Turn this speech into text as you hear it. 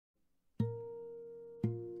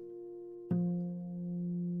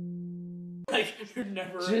Like, you're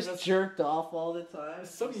never just jerked off all the time.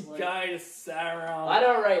 Some guy just sat around. I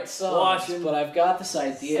don't write songs, but I've got this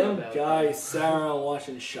idea. Some guy sat around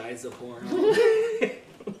watching Shiza porn.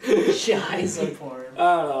 Shiza porn.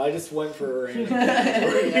 I don't know. I just went for a random. I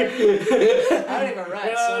don't even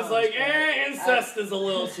write songs. I was like, incest is a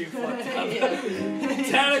little too fucked up.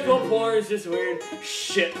 Tentacle porn is just weird.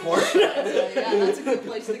 Shit porn. Yeah, that's a good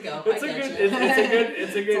place to go.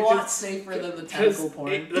 It's a lot safer than the tentacle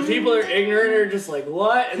porn. The people are ignorant are just like,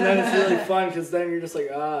 what? And then it's really fun because then you're just like,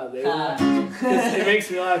 it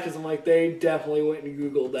makes me laugh because I'm like, they definitely went and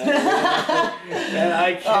Googled that. And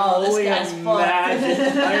I can only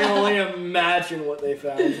imagine. I can only imagine what they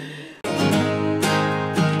found.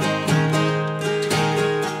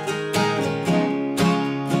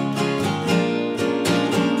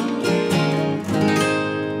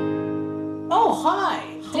 Oh, hi!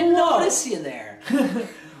 Didn't notice you there.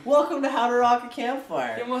 Welcome to How to Rock a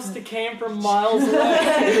Campfire. You must have came from miles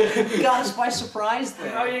away. You got us by surprise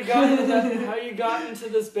there. How you got into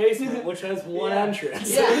this basement, which has one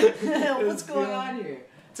entrance? Yeah. What's going on here?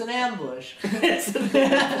 It's an ambush. It's an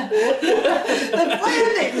ambush. The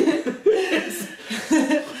landing.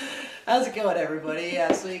 How's it going, everybody?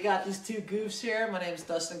 So you got these two goofs here. My name's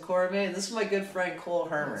Dustin Corbett, and this is my good friend Cole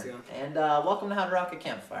Hermer. And welcome to How to Rock a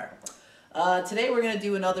Campfire. Today we're going to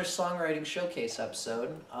do another songwriting showcase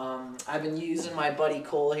episode. I've been using my buddy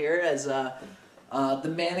Cole here as the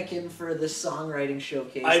mannequin for this songwriting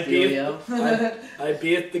showcase. I be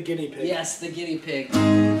it the guinea pig. Yes, the guinea pig.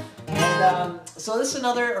 And so this is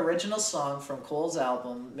another original song from Cole's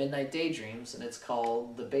album, Midnight Daydreams, and it's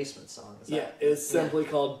called The Basement Song. It's simply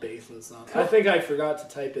called Basement Song. Cool. I think I forgot to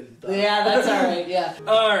type in the. Yeah, that's alright, yeah.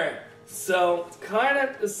 Alright, so kind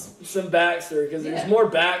of some backstory, because there's more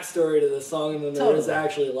backstory to the song than there is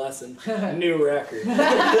actually a lesson. New record.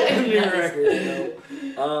 New record,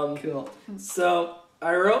 Cool. So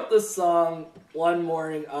I wrote this song one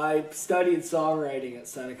morning. I studied songwriting at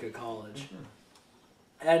Seneca College.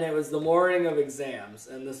 And it was the morning of exams,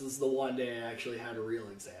 and this was the one day I actually had a real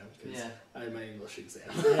exam, because I had my English exam.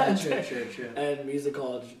 Yeah, true. And music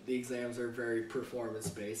college, the exams are very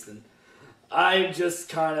performance-based, and I just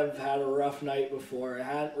kind of had a rough night before. I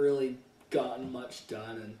hadn't really gotten much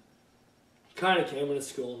done, and kind of came into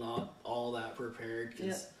school not all that prepared,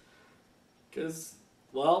 because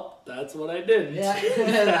well, that's what I did. Yeah,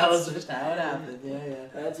 that's just how it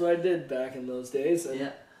happened, That's what I did back in those days,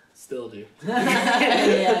 and still do.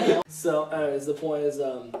 So, anyways, the point is,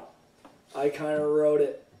 I kind of wrote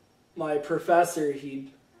it. My professor,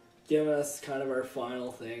 he'd given us kind of our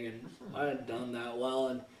final thing, and I hadn't done that well,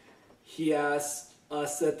 and he asked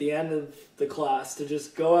us at the end of the class to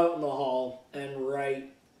just go out in the hall and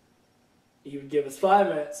write. He would give us 5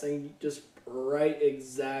 minutes and just write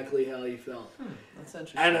exactly how you felt. That's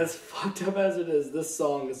interesting. And as fucked up as it is, this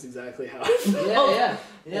song is exactly how I felt.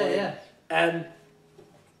 Yeah. And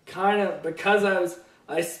kind of because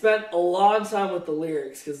I spent a long time with the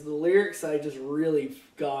lyrics, because the lyrics I just really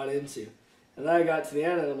got into, and then I got to the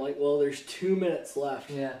end and I'm like, well, there's 2 minutes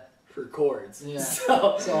left for chords.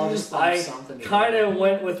 So I'll just something. Kind of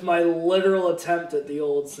went with my literal attempt at the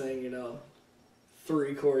old saying,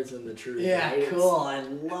 3 chords in the truth. Yeah, right? cool. I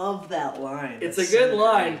love that line. It's a good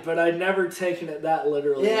line, but I'd never taken it that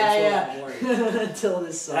literally until that morning. Until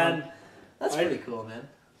this song. And that's pretty cool, man.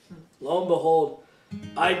 Lo and behold,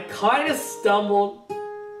 I kind of stumbled,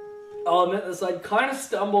 I'll admit this, I kind of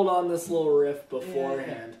stumbled on this little riff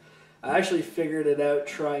beforehand. I actually figured it out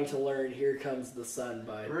trying to learn Here Comes the Sun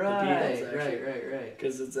by the Beatles, actually. Right.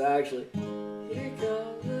 Because it's actually, here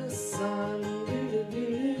comes the sun,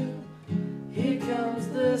 doo-doo-doo-doo. Here comes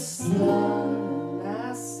the sun,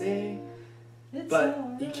 I say.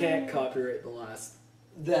 But you can't copyright the last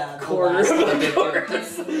quarter of the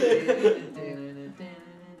chorus.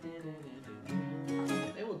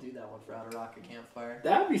 How to Rock a Campfire.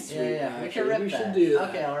 That'd be sweet. Yeah. We should do that.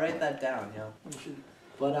 Okay, I'll write that down.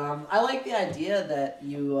 But I like the idea that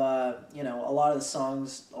you a lot of the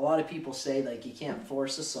songs, a lot of people say like you can't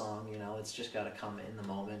force a song. It's just got to come in the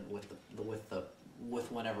moment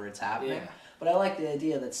with whenever it's happening. Yeah. But I like the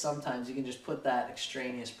idea that sometimes you can just put that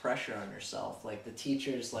extraneous pressure on yourself. Like the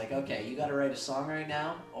teacher's like, okay, you got to write a song right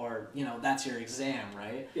now, or that's your exam,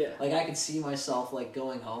 right? Yeah. Like I could see myself like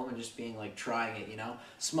going home and just being like trying it,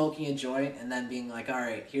 smoking a joint and then being like, all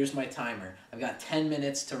right, here's my timer. I've got 10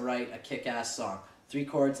 minutes to write a kick-ass song. 3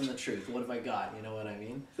 chords in the truth. What have I got? You know what I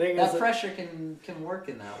mean? That pressure can work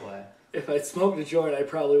in that way. If I smoked a joint, I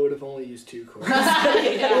probably would have only used 2 chords. 1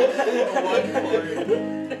 chord.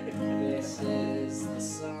 This is the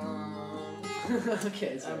song.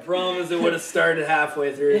 Okay, I promise it would have started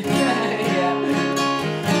halfway through.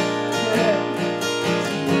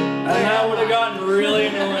 And that would have gotten really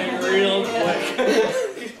annoying real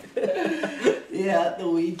quick. Yeah, the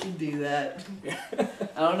weed can do that.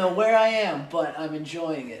 I don't know where I am, but I'm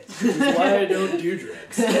enjoying it. That's why I don't do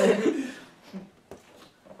drugs.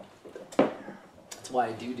 That's why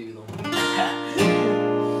I do them.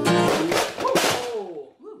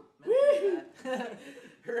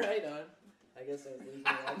 Right on. I guess I was leaving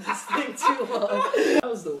on this thing too long.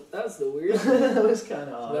 That was the weird That was kind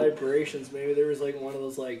of odd. vibrations. Maybe there was like one of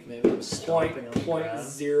those like maybe it was stomping on the ground.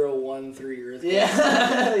 0.013 earthquakes.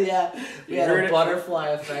 Yeah, yeah. We had a it, butterfly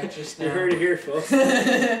effect just now. You heard it here, folks.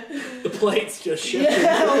 The plates just shifted.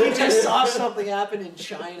 Yeah, we just saw something happen in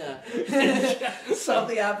China.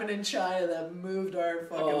 Something happened in China that moved our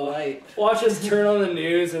fucking light. Watch us turn on the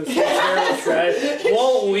news and terrible trash.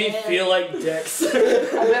 Won't we feel like dicks? I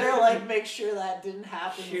better like make sure that didn't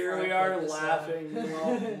happen. Here we are laughing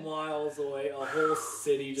miles away. A whole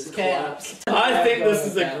city just okay. collapsed. I think this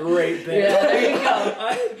is a great bit. Yeah, there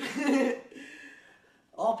you go.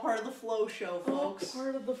 All part of the flow show, folks. All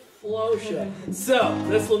part of the flow show. So,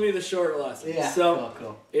 this will be the short lesson. Yeah, so,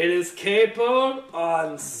 cool. It is capoed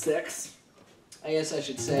on 6. I guess I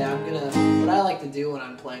should say what I like to do when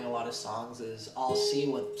I'm playing a lot of songs is I'll see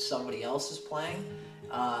what somebody else is playing.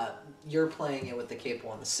 You're playing it with the capo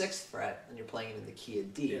on the 6th fret, and you're playing it in the key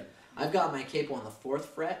of D. Yeah. I've got my capo on the 4th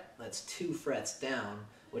fret, that's 2 frets down,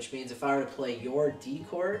 which means if I were to play your D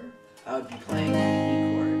chord, I would be playing an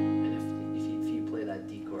E chord, and if you play that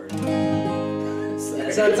D chord. Yeah, so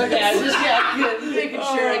it's okay, I'm just making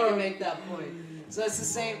sure I can make that point. So it's the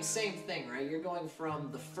same thing, right? You're going from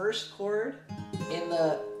the first chord in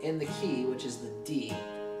the key, which is the D.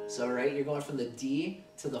 So right, you're going from the D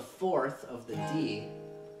to the 4th of the D,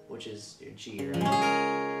 which is your G,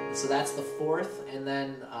 right? So that's the 4th, and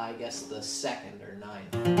then I guess the 2nd or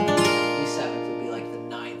 9th. E7th would be like the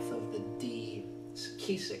 9th of the D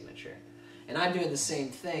key signature. And I'm doing the same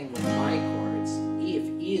thing with my chords. If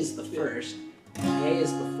E is the 1st, A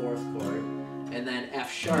is the 4th chord, and then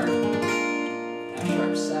F sharp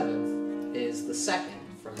 7th is the 2nd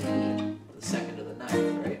from the E, the 2nd to the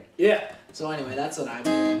 9th, right? Yeah. So anyway, that's what I'm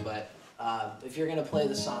doing, but if you're going to play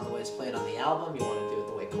the song the way it's played on the album, you want to do it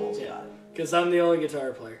the way Cole's got it. Because I'm the only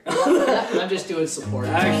guitar player. I'm just doing support.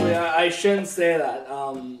 Actually, I shouldn't say that.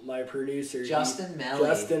 My producer, Justin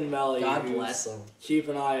Melly. God bless him. Keep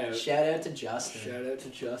an eye out. Shout out to Justin. Shout out to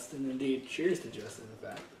Justin, indeed. Cheers to Justin, in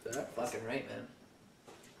fact. Fucking right, man.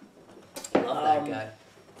 Love that guy.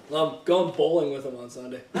 I'm going bowling with him on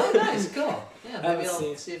Sunday. Oh, nice, cool. Yeah, maybe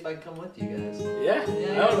I'll see if I can come with you guys. Yeah, I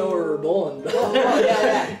don't know where we're bowling. But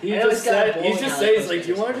yeah. He just says, he's like, do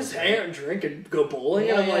you want to just hang out and drink and go bowling?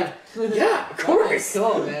 And I'm like, yeah, of course.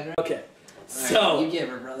 Cool, man. Okay, so you give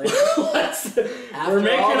her, brother. We're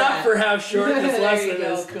making up for how short this lesson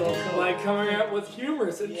is cool. by coming up with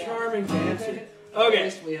humorous and charming answers. Okay, At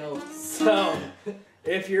least we hope. So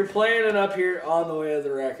if you're playing it up here on the way of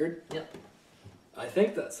the record, yep. I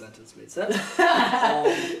think that sentence made sense.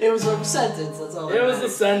 It was a sentence, that's all. It was a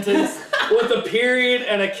sentence with a period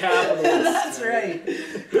and a capital. That's right.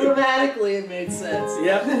 Grammatically, it made sense.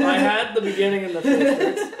 Yep, I had the beginning and the finish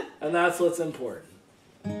words, and that's what's important.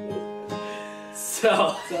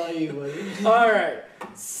 So. Tell you, buddy. Alright,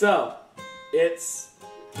 so, it's.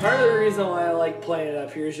 Part of the reason why I like playing it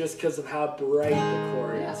up here is just because of how bright the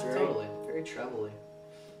chord is, right? Totally. Very trebly.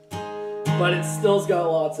 But it still's got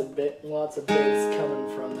lots of bass coming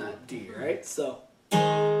from that D, right? So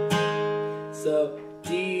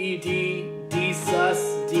D, D sus,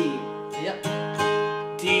 D. Yep.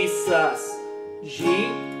 D sus, G,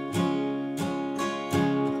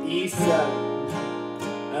 E7.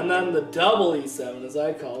 And then the double E7, as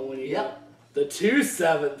I call it, when you got the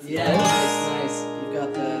 2/7. Yeah, nice. You've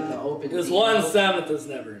got the open Because D 1/7 is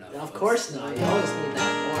never enough. Of course not. You always need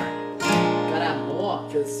that more. Gotta have more.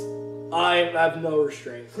 Because I have no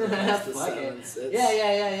restraint. Yeah.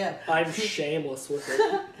 I'm shameless with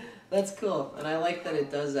it. That's cool, and I like that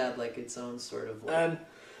it does add like its own sort of. And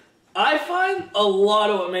I find a lot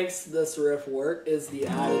of what makes this riff work is the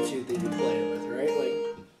attitude that you play it with, right?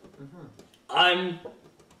 Like,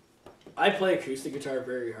 I play acoustic guitar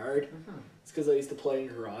very hard. It's because I used to play in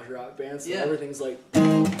garage rock bands, so everything's like.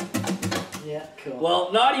 Yeah, cool.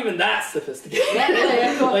 Well, not even that sophisticated.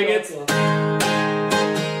 Yeah, cool. Like it's. Cool.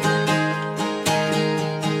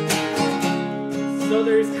 So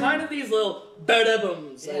there's kind of these little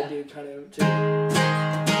ba-da-bums I do kind of too.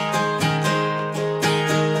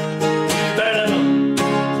 Ba-da-bum.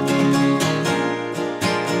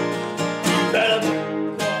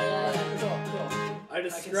 Ba-da-bum. I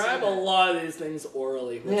describe a lot lot of these things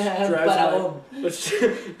orally, which which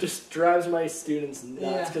just drives my students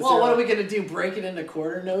nuts. Yeah. Well, what are we gonna do? Break it into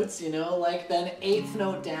quarter notes, you know? Like then eighth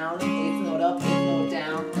note down, eighth note up, eighth note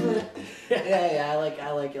down. I like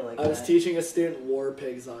it like that. I was teaching a student War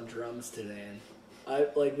Pigs on drums today, and I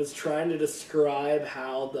was trying to describe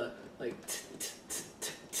how the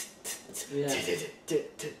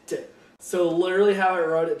So literally how I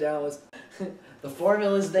wrote it down was the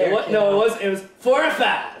formula's there. It was 4 or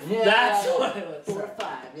 5. That's what it was. 4 or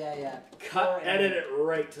 5. Yeah. Edit it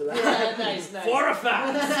right to that. Yeah, nice. 4 or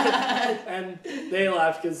 5. And they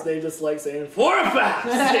laughed because they just like saying 4 or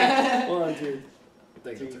 5. 1, 2,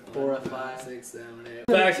 3, 4 or 5, 6, 7, 8.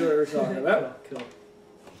 Back to what we're talking about. Cool.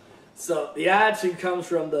 So the attitude comes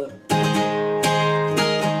from the.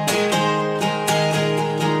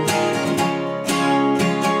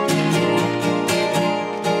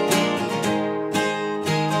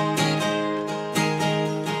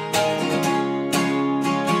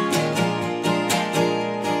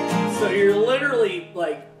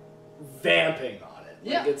 Vamping on it.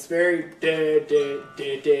 Yeah. It's very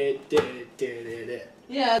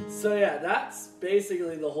Yeah. So yeah, that's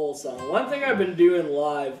basically the whole song. One thing I've been doing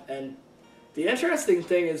live, and the interesting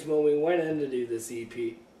thing is when we went in to do this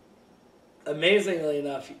EP, amazingly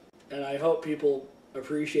enough, and I hope people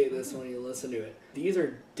appreciate this when you listen to it, these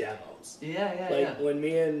are demos. When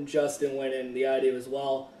me and Justin went in, the idea was,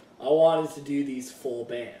 well, I wanted to do these full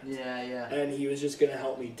band. And he was just going to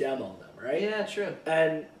help me demo them, right? Yeah, true.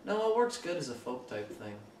 And no, it works good as a folk type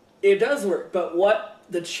thing. It does work, but what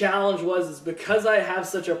the challenge was is because I have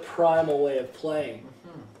such a primal way of playing,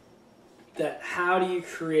 that how do you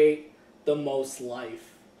create the most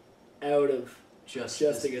life out of just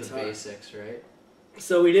a guitar? The basics, right?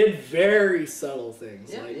 So we did very subtle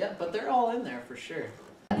things. Yeah, but they're all in there for sure.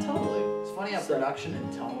 Totally. It's funny how production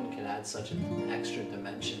and tone can add such an extra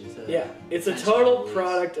dimension to. Yeah, it's a total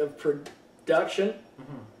product of production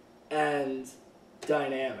and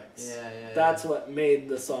dynamics. That's what made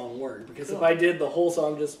the song work. Because if I did the whole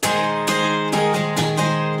song just.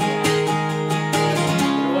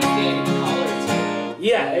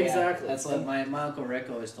 Yeah, exactly. That's like my Uncle Rick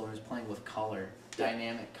always told me, was playing with color,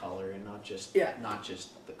 dynamic color, and not just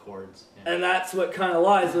the chords. Yeah. And that's what kind of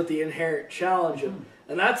lies with the inherent challenge of,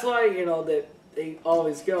 and that's why that they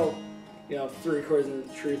always go, 3 chords in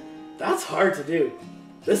the truth. That's hard to do.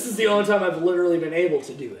 This is the only time I've literally been able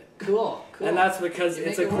to do it. Cool. And that's because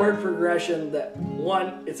it's a chord progression that,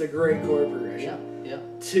 1, it's a great chord progression.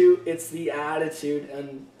 2, it's the attitude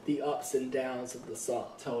and the ups and downs of the song.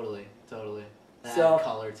 Totally. Add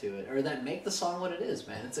color to it, or that make the song what it is,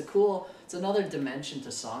 man. It's another dimension to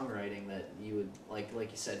songwriting that you would, like you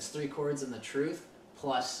said, it's 3 chords in the truth,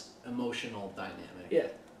 plus emotional dynamic. Yeah.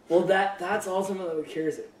 Well, that's ultimately what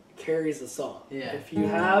carries the song. Yeah. If you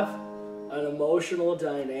have an emotional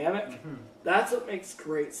dynamic, that's what makes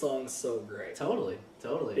great songs so great. Totally.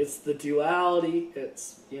 It's the duality.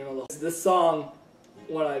 It's this song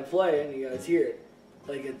when I play it and you guys hear it,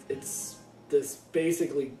 it's this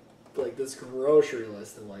basically this grocery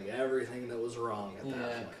list of everything that was wrong at that point.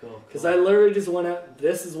 Yeah, cool. Because I literally just went out.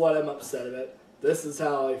 This is what I'm upset about. This is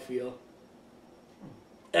how I feel.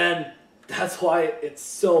 And that's why it's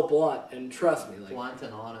so blunt. And trust me, blunt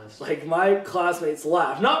and honest. My classmates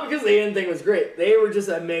laughed, not because they didn't think it was great. They were just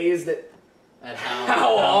amazed at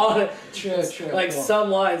how honest. True. Some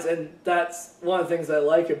lines, and that's one of the things I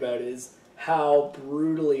like about it is how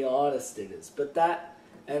brutally honest it is. But that.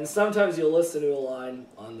 And sometimes you'll listen to a line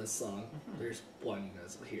on this song. There's one you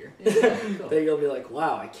guys will hear. Cool. Then you'll be like,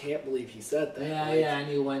 wow, I can't believe he said that. Yeah, I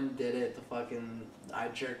knew when did it. I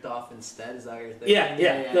jerked off instead. Is that your thing?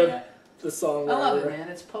 Yeah. The song. I love it, man.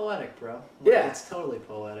 It's poetic, bro. Yeah. It's totally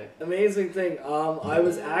poetic. Amazing thing. I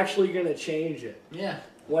was actually going to change it. Yeah.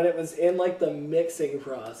 When it was in the mixing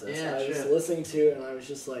process. Yeah, I was listening to it and I was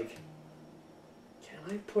just like, can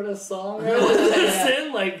I put a song out with this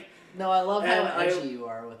in? No, I love how edgy you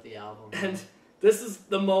are with the album. And this is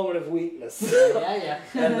the moment of weakness. Yeah.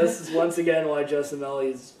 And this is once again why Justin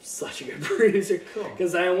Melly is such a good producer. Cool.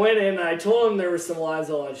 Because I went in and I told him there were some lines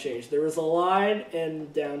I wanted to change. There was a line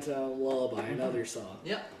in Downtown Lullaby, another song.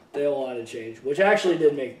 Yeah. They wanted to change, which actually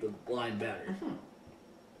did make the line better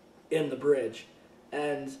in the bridge.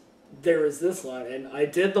 And there was this line, and I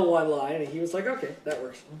did the one line, and he was like, okay, that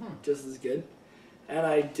works just as good. And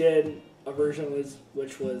I did a version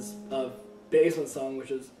which was a basement song,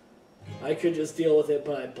 which was I could just deal with it,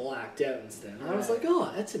 but I blacked out instead. And I was like,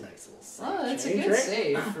 oh, that's a nice little save. Oh, that's a good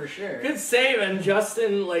save for sure. Good save. And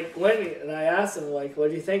Justin and I asked him what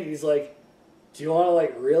do you think? And he's like, do you want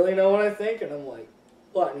to really know what I think? And I'm like,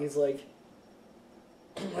 what? And he's like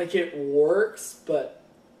it works, but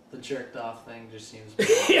The jerked off thing just seems...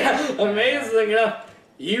 Yeah, amazing enough.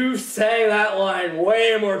 You sang that line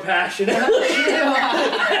way more passionately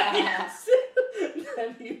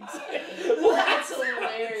than you did. Well, that's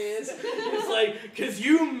hilarious. It's like, because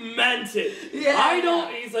you meant it.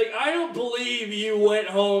 Yeah, He's like, I don't believe you went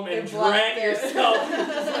home and drank yourself.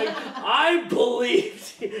 It's like, I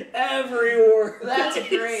believed every word. That's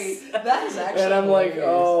great. That is actually And I'm hilarious. like,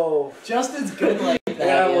 oh. Justin's good like that. And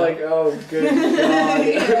I'm like, oh, good God.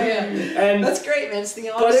 And that's great, man. It's the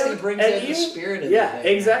honesty brings out the spirit of it. Yeah,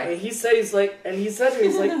 exactly. He says, like, and he said to me,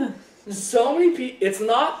 he's like, so many people, it's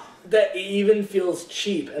not that it even feels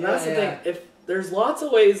cheap. And that's the thing. If there's lots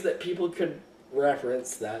of ways that people could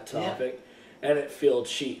reference that topic and it feel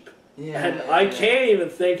cheap. Yeah, and I can't even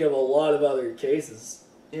think of a lot of other cases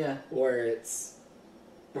where it's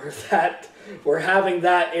where having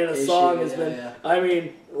that in a song has been. I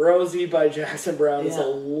mean, Rosie by Jackson Browne is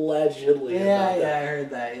allegedly about that. I heard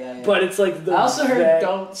that. But it's like the I also heard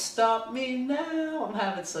 "Don't Stop Me Now, I'm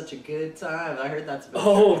Having Such a Good Time." I heard that's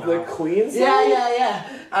about the Queen song? Yeah.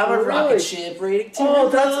 I'm a rocket ship rating 2. Oh,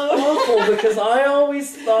 that's awful, because I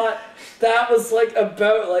always thought that was like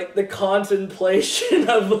about like the contemplation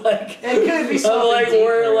of like it could be something of like deeper.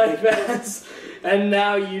 where life ends, and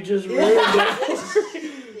now you just ruined it.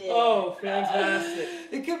 Oh, fantastic.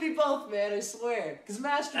 It could be both, man, I swear. Because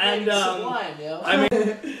masturbating is sublime, yo. I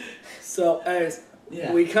mean, so, anyways,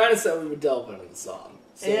 we kind of said we would delve into the song.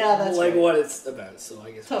 So, that's like right. what it's about, so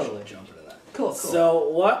I guess we should jump into that. Cool. So,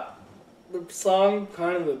 what the song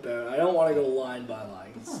kind of about, I don't want to go line by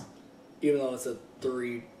line, even though it's a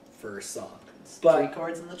 3-verse song. It's but 3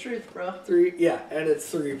 chords and the truth, bro. 3, and it's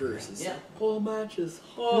 3 verses. Yeah. Whole matches.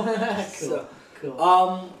 Cool.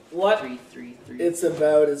 Cool. What 3. it's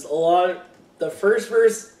about is a lot of, the first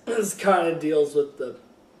verse is kind of deals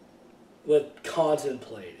with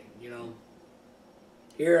contemplating, you know.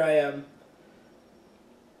 Here I am.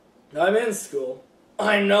 I'm in school.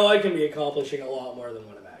 I know I can be accomplishing a lot more than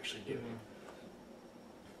what I'm actually doing.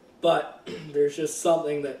 But there's just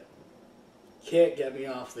something that can't get me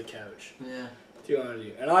off the couch. Yeah. Do you want to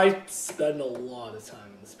do? And I spend a lot of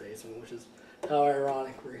time in this basement, which is how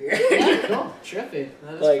ironic we're here. Yeah, cool. Trippy.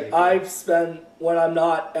 That is like, I spend, when I'm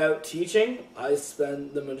not out teaching, I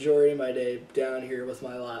spend the majority of my day down here with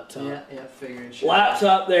my laptop. Yeah, figuring shit.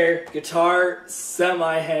 Laptop there, guitar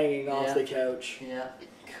semi-hanging off the couch. Yeah,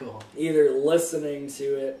 cool. Either listening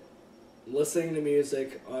to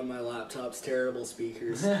music on my laptop's terrible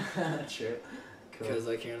speakers. Sure. Cool. Because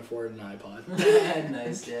I can't afford an iPod.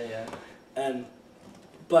 Nice, yeah.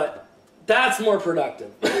 But that's more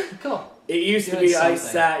productive. Cool. It used to be I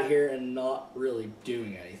sat here and not really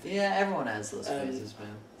doing anything. Yeah, everyone has those phases,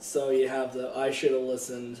 man. So you have I should have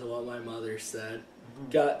listened to what my mother said.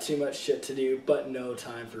 Got too much shit to do, but no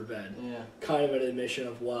time for bed. Yeah. Kind of an admission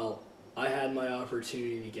of, well, I had my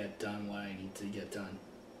opportunity to get done what I need to get done.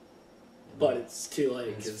 But it's too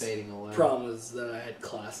late because the problem was that I had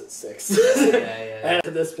class at 6. And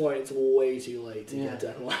at this point, it's way too late to get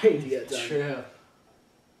done what I need to get done. True.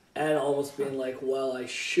 And almost being like, well, I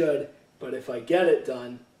should, but if I get it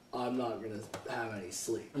done, I'm not going to have any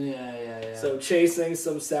sleep. Yeah. So chasing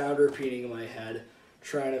some sound repeating in my head,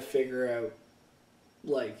 trying to figure out,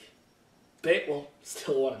 like,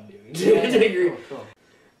 still what I'm doing. Cool.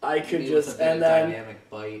 I could just, and then dynamic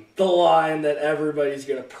bite. The line that everybody's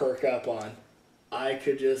going to perk up on, I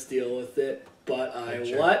could just deal with it, but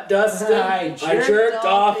what, Dustin? I jerked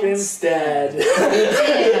off instead.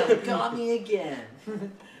 Damn, got me again.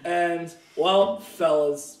 And, well,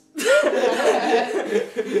 fellas.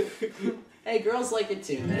 Hey, girls like it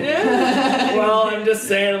too, man. Yeah. Well, I'm just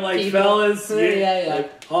saying, like, people, fellas,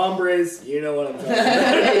 like, hombres, you know what I'm talking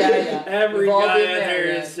about. Every guy out there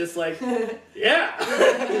is just like, yeah,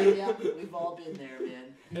 we've all been there,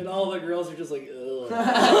 man. And all the girls are just like, ugh.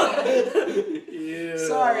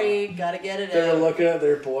 Sorry, gotta get it out. They're looking at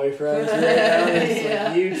their boyfriends right now. It's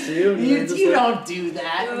like, you too? You don't do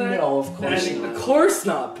that. No, of course not. Of course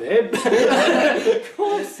not, babe. Of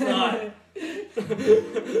course not.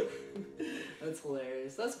 That's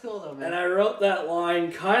hilarious. That's cool though, man. And I wrote that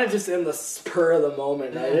line kind of just in the spur of the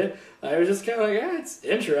moment. I was just kind of like, yeah, it's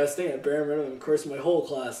interesting at bare minimum. Of course, my whole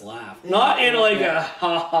class laughed. Not in like a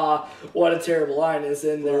ha, what a terrible line. Is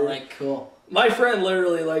in there. Like, cool. My friend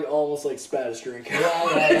literally like almost like spat his drink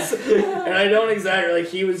out. And I don't exactly,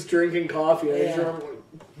 like, he was drinking coffee. And I just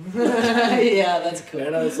remember, yeah, that's cool.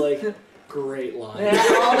 And I was like, great line. Yeah,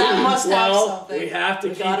 well, that must have something. We have to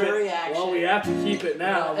keep it. Reaction. Well, we have to keep it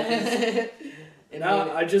now.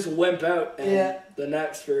 Now I just wimp out, and the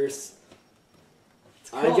next verse,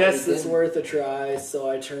 cool, I guess it's worth a try, so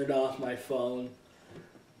I turned off my phone.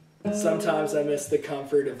 Sometimes I miss the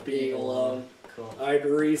comfort of being alone. Cool. I'd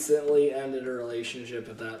recently ended a relationship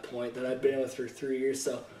at that point that I'd been with for 3 years.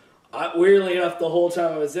 So, weirdly enough, the whole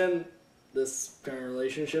time I was in this kind of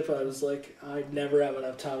relationship, I was like, I'd never have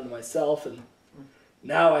enough time to myself, and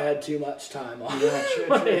now I had too much time on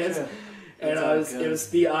my hands. And it was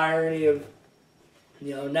the irony of,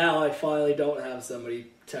 now I finally don't have somebody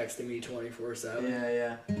texting me 24/7.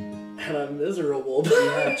 Yeah. And I'm miserable.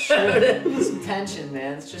 Yeah, true. Some tension,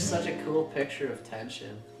 man. It's just such a cool picture of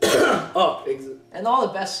tension. And all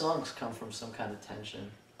the best songs come from some kind of tension.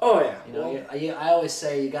 Oh, yeah. I always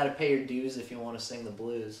say you got to pay your dues if you want to sing the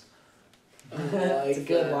blues. It's a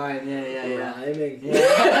good line. Yeah. Rhyming.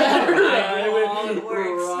 Yeah.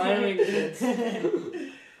 Rhyming.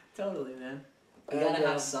 Totally, man. You gotta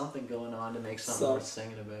have something going on to make something worth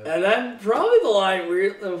singing about. And then probably the line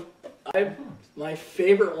my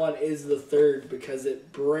favorite one is the third, because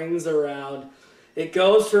it brings around, it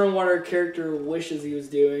goes from what our character wishes he was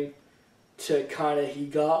doing to kind of he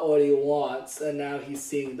got what he wants, and now he's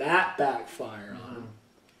seeing that backfire on him.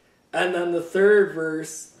 And then the third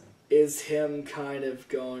verse is him kind of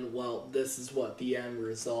going, well, this is what the end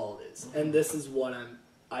result is, and this is what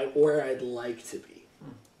where I'd like to be.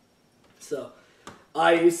 So,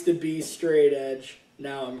 I used to be straight edge.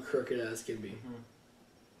 Now I'm crooked as can be.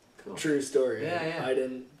 Cool. True story. Yeah. I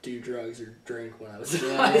didn't do drugs or drink when I was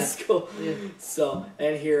in high school. Yeah. So,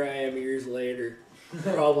 and here I am years later,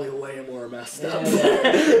 probably way more messed up.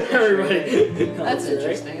 Everybody. That's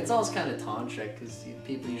interesting. It's always kind of tantric, because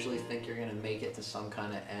people usually think you're gonna make it to some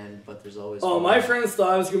kind of end, but there's always. Oh, my friends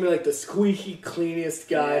thought I was gonna be like the squeaky cleanest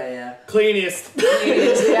guy. Yeah. Cleanest.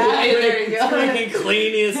 There you go. Squeaky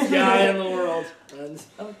cleanest guy in the world. And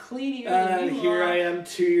I'm cleaner. And here I am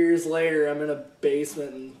 2 years later. I'm in a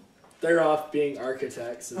basement, and they're off being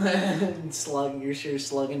architects. And slugging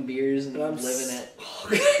beers and I'm living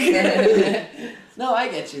it. No, I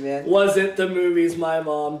get you, man. Was it the movies my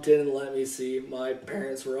mom didn't let me see? My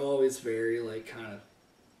parents were always very,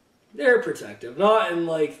 they're protective. Not in,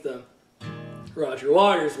 the Roger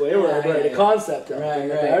Waters way, where I write a concept about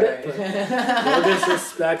it. But no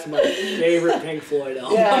disrespect to my favorite Pink Floyd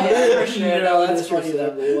album. Yeah, for sure. No, that's funny,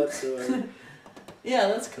 whatsoever. Yeah,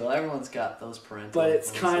 that's cool. Everyone's got those parental But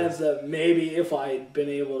it's kind of the, maybe if I'd been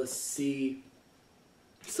able to see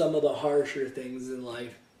some of the harsher things in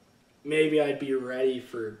life, maybe I'd be ready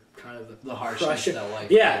for kind of the harshness that life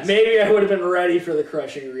is. Maybe I would have been ready for the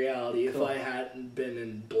crushing reality if Cool. I hadn't been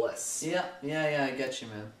in bliss. Yeah, I get you,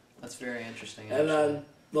 man. That's very interesting, actually. And then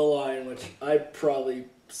the line, which I probably,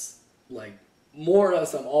 more or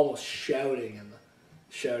less I'm almost shouting in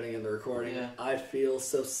the recording. Yeah. I feel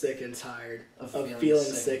so sick and tired of feeling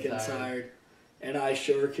sick and tired. And I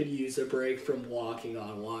sure could use a break from walking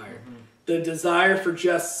on wire. The desire for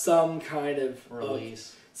just some kind of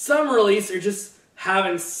release. Some release, or just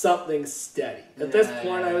having something steady. At this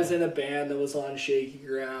point, I was in a band that was on shaky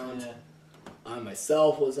ground. I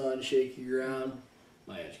myself was on shaky ground.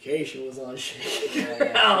 My education was on shaky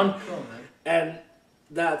ground. Cool, man. And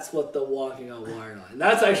that's what the walking on wire line.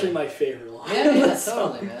 That's actually my favorite line. Yeah,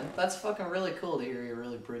 totally, man. That's fucking really cool to hear you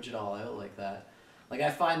really bridge it all out like that. I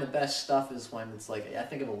find the best stuff is when it's I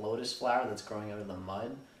think of a lotus flower that's growing out of the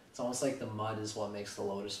mud. It's almost like the mud is what makes the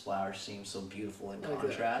lotus flower seem so beautiful in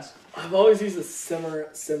contrast. I've always used a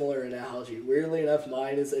similar analogy. Weirdly enough,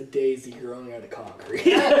 mine is a daisy growing out of concrete.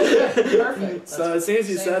 Perfect. So as soon as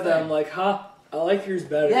you said that, I'm like, I like yours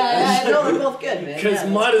better. Yeah, no, they're both good, man. Because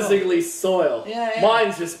mud is at least soil. Yeah.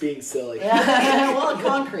 Mine's just being silly. Yeah, well,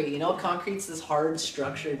 concrete, concrete's this hard,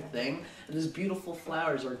 structured thing, and there's beautiful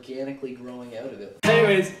flowers organically growing out of it.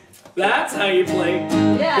 Anyways, that's how you play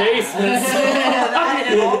basements.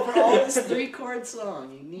 For all this 3-chord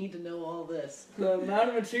song, you need to know all this. The amount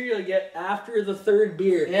of material you get after the third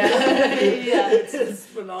beer. Yeah, it's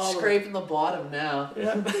phenomenal. Scraping the bottom now.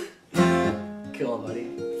 Yeah. Cool, buddy.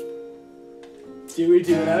 Do we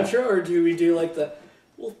do an outro, or do we do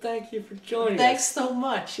well, thank you for joining us. Thanks so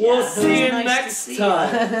much. We'll see you next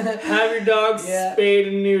time. Have your dog spayed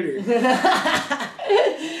and neutered.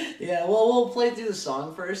 Yeah, well, we'll play through the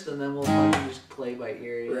song first, and then we'll just play by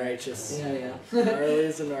ear. Righteous. Yeah. Gnarly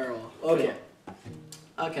as a narwhal. Okay.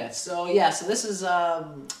 Okay, so this is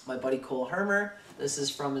my buddy Cole Hermer. This is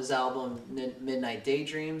from his album Midnight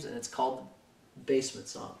Daydreams, and it's called Basement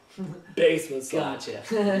Song. Basement Song. Gotcha.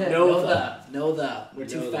 No the. We're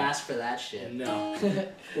too fast for that shit. No.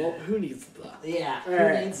 Well, who needs the? Yeah,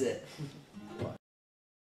 who needs it?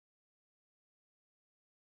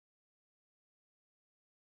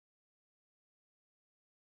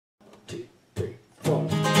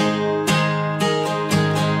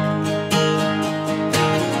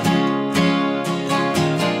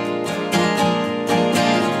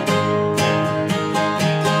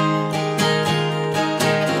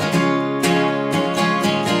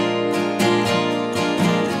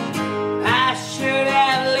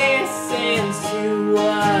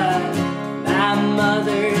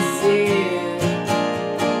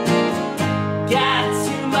 Got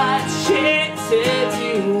too much shit to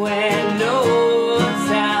do and no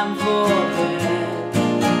time for bed.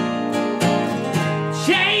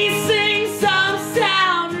 Chasing some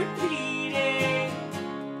sound repeating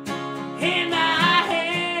in my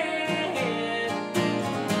head.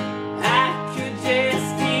 I could just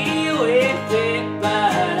deal with it,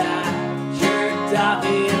 but I jerked off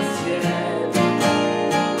instead.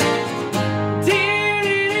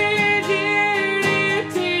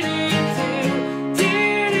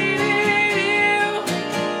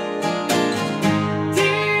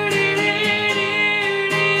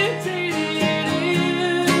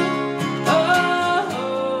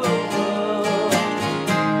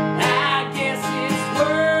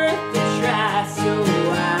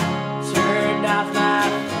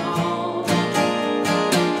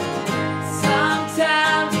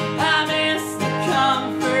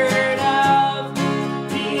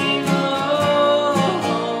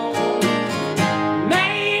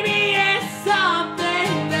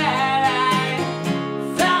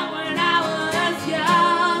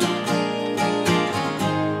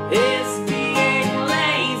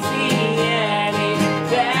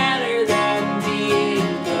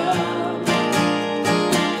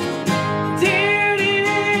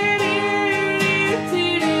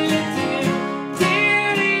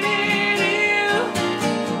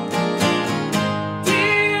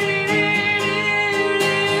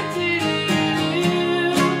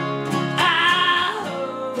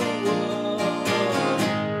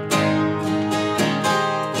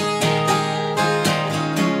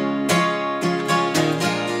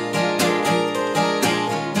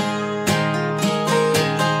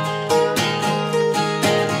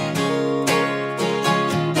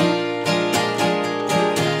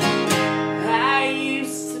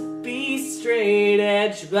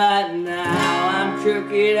 But now I'm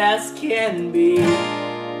crooked as can be.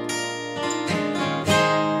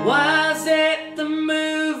 Was it the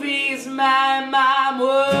movies my mom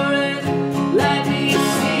wouldn't let me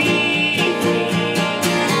see?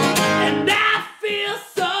 And I feel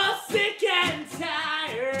so sick and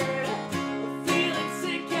tired of feeling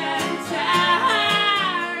sick and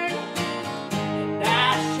tired. And I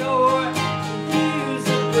sure could use a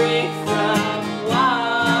break from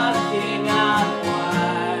walking on water.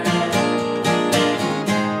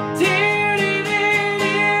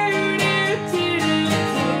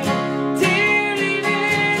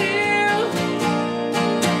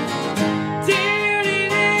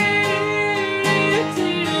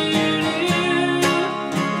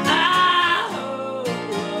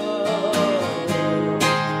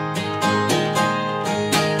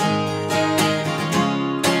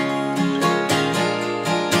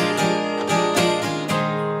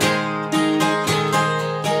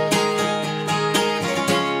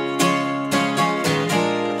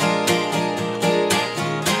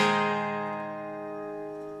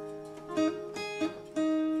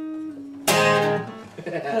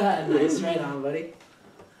 Nice, right on, buddy.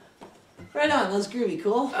 Right on, that was groovy,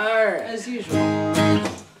 cool. Alright. As usual.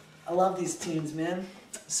 I love these tunes, man.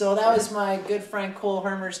 So that was my good friend Cole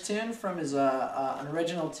Hermer's tune from his, an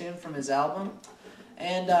original tune from his album.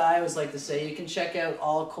 And I always like to say you can check out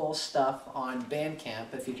all Cole's stuff on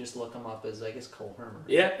Bandcamp if you just look him up as, I guess, Cole Hermer.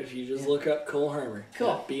 Yeah, if you just look up Cole Hermer. Cool.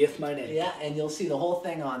 That beeth my name. Yeah, and you'll see the whole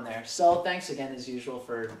thing on there. So thanks again, as usual,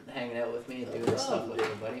 for hanging out with me and doing this stuff with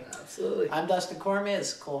everybody. Absolutely. I'm Dustin Cormier,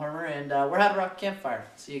 this is Cole Hermer, and we're How to Rock a Campfire.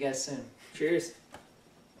 See you guys soon. Cheers.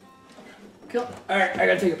 Cool. Alright, I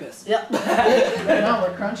gotta take a piss. Yep. No,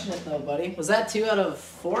 we're crunching it though, buddy. Was that 2 out of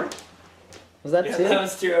 4? Was that 2? That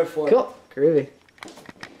was 2 out of 4. Cool. Groovy.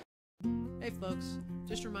 Hey folks,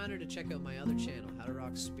 just a reminder to check out my other channel, How to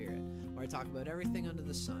Rock Spirit, where I talk about everything under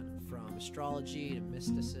the sun, from astrology to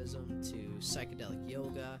mysticism to psychedelic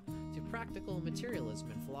yoga to practical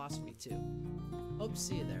materialism and philosophy too. Hope to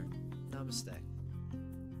see you there. Namaste.